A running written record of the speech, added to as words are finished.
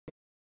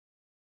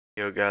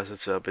Yo guys,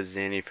 what's up? It's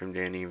Danny from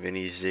Danny and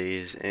Vinny's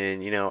Days,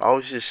 and I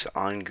was just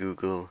on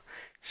Google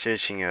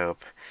searching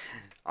up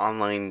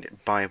online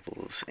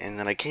Bibles, and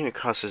then I came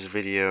across this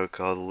video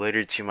called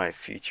 "Letter to My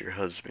Future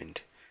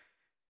Husband."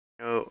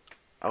 You know,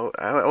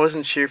 I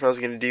wasn't sure if I was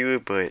gonna do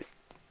it, but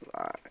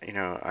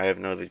I have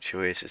no other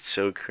choice. It's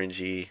so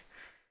cringy.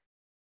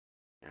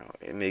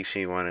 It makes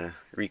me want to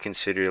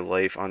reconsider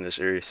life on this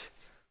earth.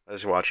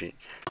 Let's watch it.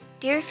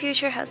 Dear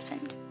future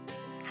husband,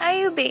 how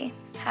you be?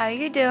 How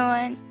you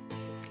doing?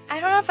 I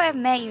don't know if I've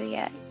met you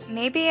yet.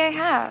 Maybe I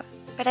have.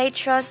 But I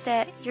trust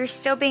that you're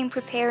still being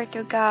prepared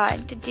through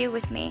God to deal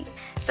with me.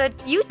 So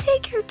you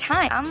take your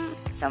time. I'm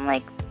some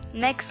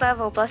next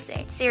level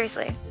blessing.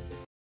 Seriously.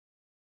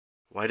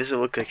 Why does it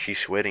look like she's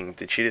sweating?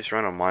 Did she just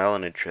run a mile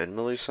on a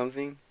treadmill or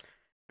something?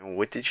 And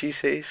what did she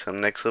say? Some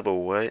next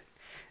level what?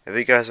 If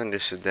you guys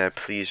understood that,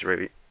 please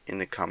write in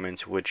the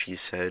comments what she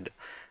said.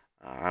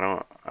 I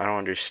don't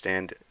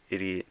understand,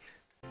 idiot.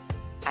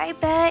 I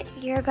bet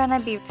you're gonna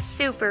be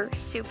super,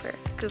 super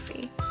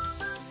goofy.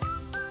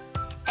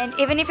 And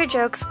even if your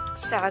jokes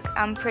suck,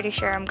 I'm pretty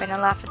sure I'm gonna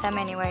laugh at them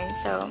anyway,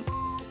 so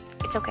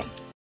it's okay.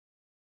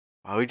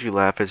 Why would you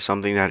laugh at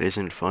something that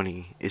isn't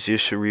funny? Is your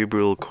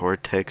cerebral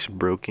cortex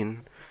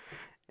broken?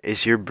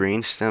 Is your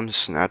brainstem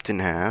snapped in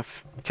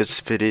half? Because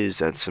if it is,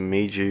 that's a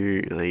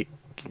major,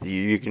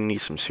 you're gonna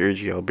need some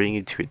surgery. I'll bring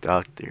you to a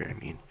doctor.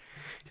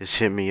 Just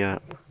hit me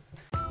up.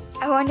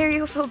 I wonder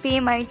if you'll be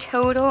my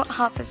total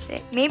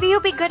opposite. Maybe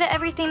you'll be good at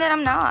everything that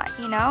I'm not,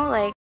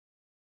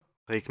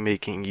 Like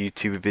making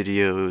YouTube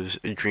videos,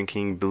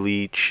 drinking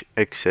bleach,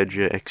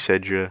 etc.,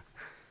 etc.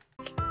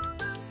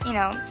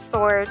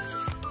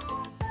 Sports,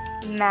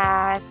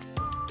 math,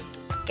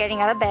 getting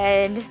out of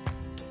bed,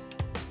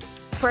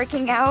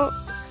 working out,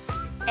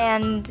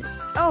 and,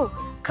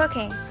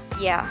 cooking.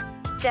 Yeah,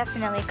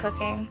 definitely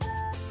cooking.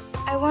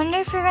 I wonder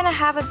if you're gonna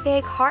have a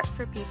big heart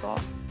for people.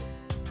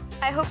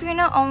 I hope you're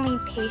not only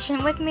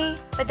patient with me,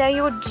 but that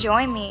you will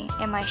join me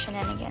in my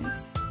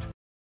shenanigans.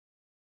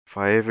 If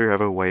I ever have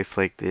a wife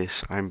like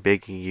this, I'm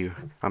begging you,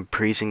 I'm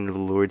praising the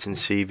Lords and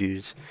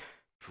Saviors.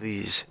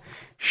 Please,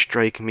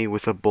 strike me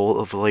with a bolt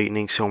of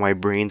lightning so my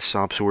brain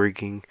stops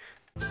working.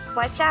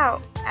 Watch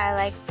out, I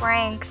like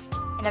pranks,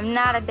 and I'm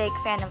not a big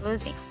fan of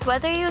losing.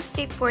 Whether you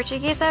speak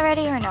Portuguese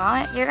already or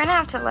not, you're gonna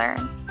have to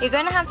learn. You're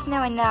gonna have to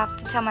know enough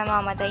to tell my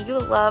mama that you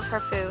love her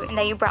food, and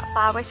that you brought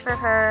flowers for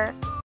her.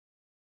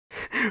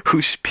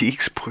 Who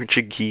speaks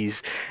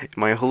Portuguese? In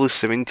my whole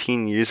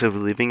 17 years of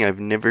living, I've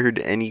never heard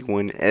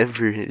anyone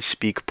ever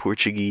speak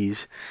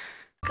Portuguese.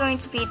 It's going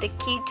to be the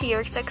key to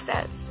your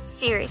success.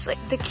 Seriously,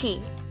 the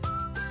key.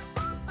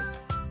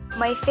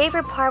 My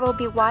favorite part will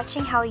be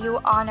watching how you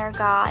honor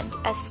God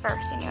as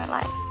first in your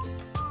life.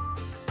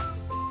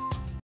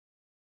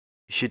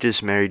 You should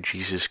just marry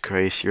Jesus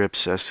Christ. You're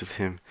obsessed with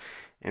him.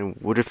 And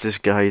what if this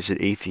guy is an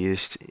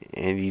atheist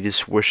and he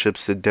just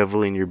worships the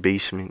devil in your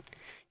basement?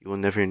 You will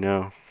never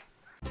know.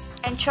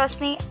 And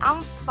trust me,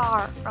 I'm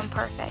far from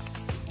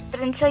perfect. But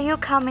until you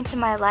come into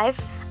my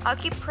life, I'll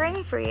keep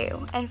praying for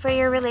you and for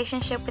your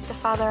relationship with the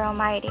Father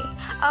Almighty.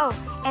 Oh,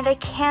 and I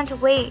can't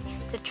wait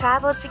to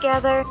travel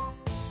together,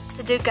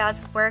 to do God's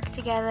work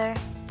together,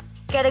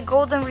 get a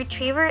golden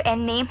retriever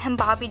and name him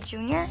Bobby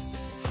Jr.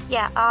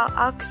 Yeah,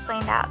 I'll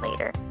explain that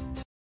later.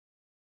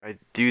 I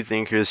do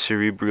think her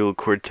cerebral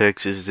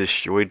cortex is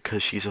destroyed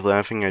because she's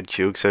laughing at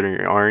jokes that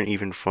aren't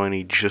even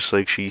funny, just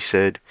like she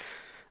said.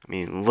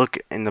 Look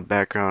in the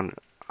background.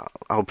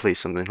 I'll play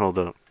something. Hold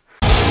up.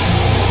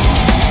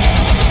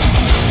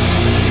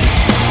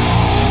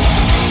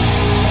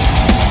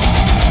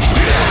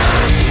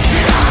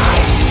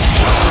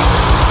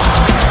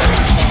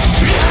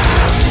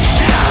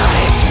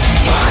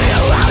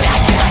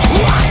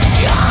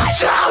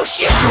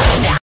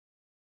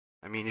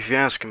 If you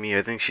ask me,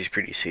 I think she's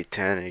pretty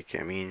satanic.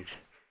 Did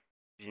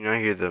you not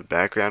hear the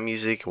background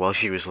music while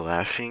she was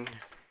laughing?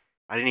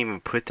 I didn't even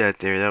put that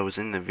there. That was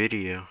in the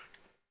video.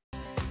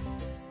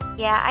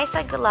 Yeah, I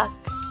said good luck,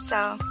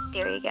 so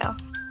there you go.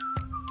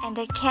 And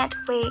I can't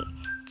wait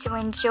to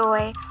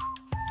enjoy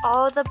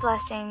all the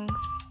blessings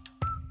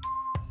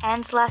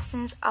and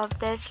lessons of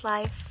this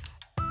life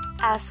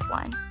as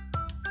one.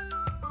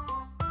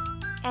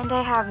 And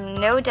I have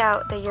no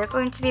doubt that you're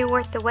going to be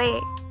worth the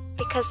wait,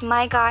 because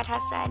my God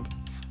has said,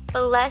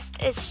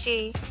 "Blessed is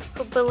she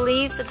who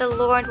believes that the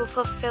Lord will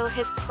fulfill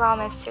his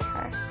promise to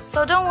her."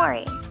 So don't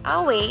worry,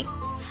 I'll wait.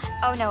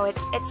 Oh no,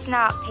 it's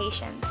not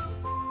patience.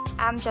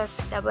 I'm just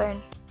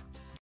stubborn.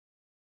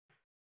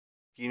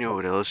 You know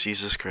what else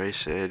Jesus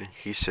Christ said?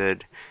 He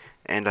said,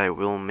 "And I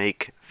will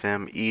make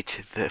them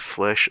eat the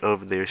flesh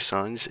of their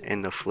sons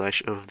and the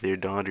flesh of their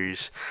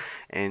daughters,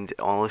 and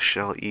all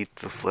shall eat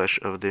the flesh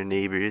of their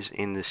neighbors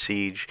in the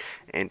siege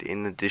and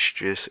in the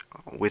distress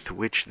with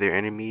which their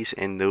enemies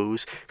and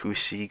those who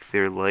seek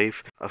their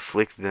life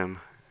afflict them."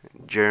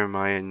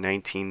 Jeremiah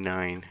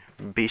 19:9.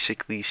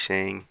 Basically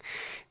saying,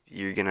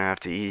 you're gonna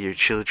have to eat your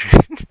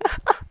children.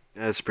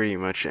 That's pretty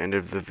much the end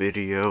of the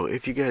video.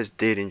 If you guys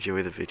did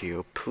enjoy the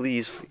video,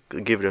 please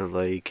give it a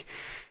like.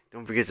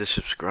 Don't forget to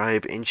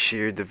subscribe and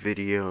share the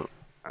video.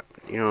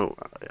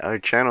 our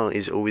channel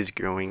is always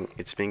growing.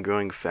 It's been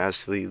growing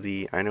fast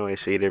lately. I know I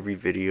say it every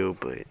video,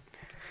 but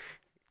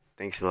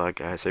thanks a lot,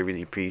 guys. I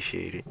really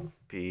appreciate it.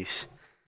 Peace.